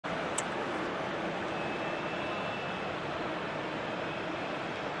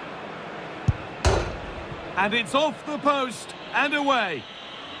And it's off the post and away.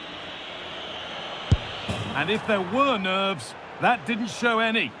 And if there were nerves, that didn't show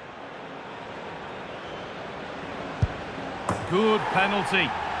any. Good penalty.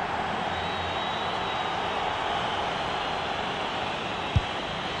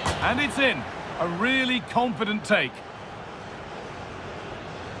 And it's in. A really confident take.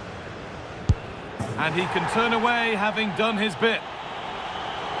 And he can turn away having done his bit.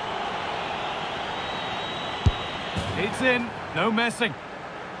 It's in. No messing.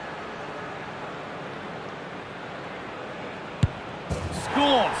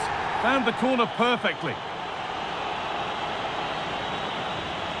 Scores. Found the corner perfectly.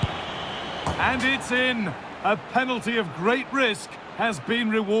 And it's in. A penalty of great risk has been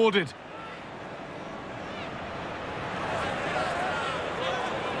rewarded.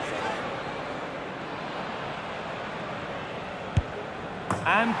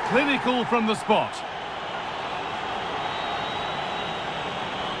 And clinical from the spot.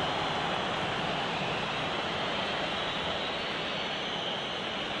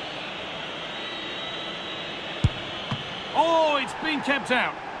 Oh, it's been kept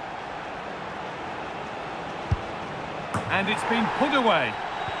out. And it's been put away.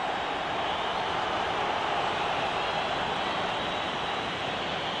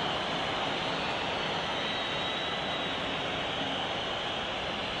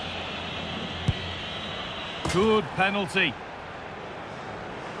 Good penalty.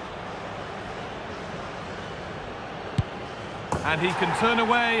 And he can turn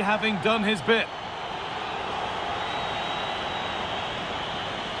away having done his bit.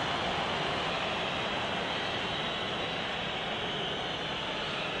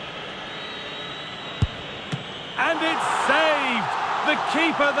 And it's saved! The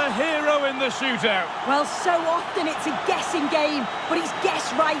keeper, the hero in the shootout. Well, so often it's a guessing game, but he's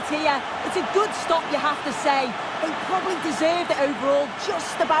guessed right here. It's a good stop, you have to say. They probably deserved it overall,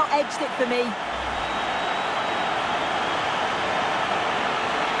 just about edged it for me.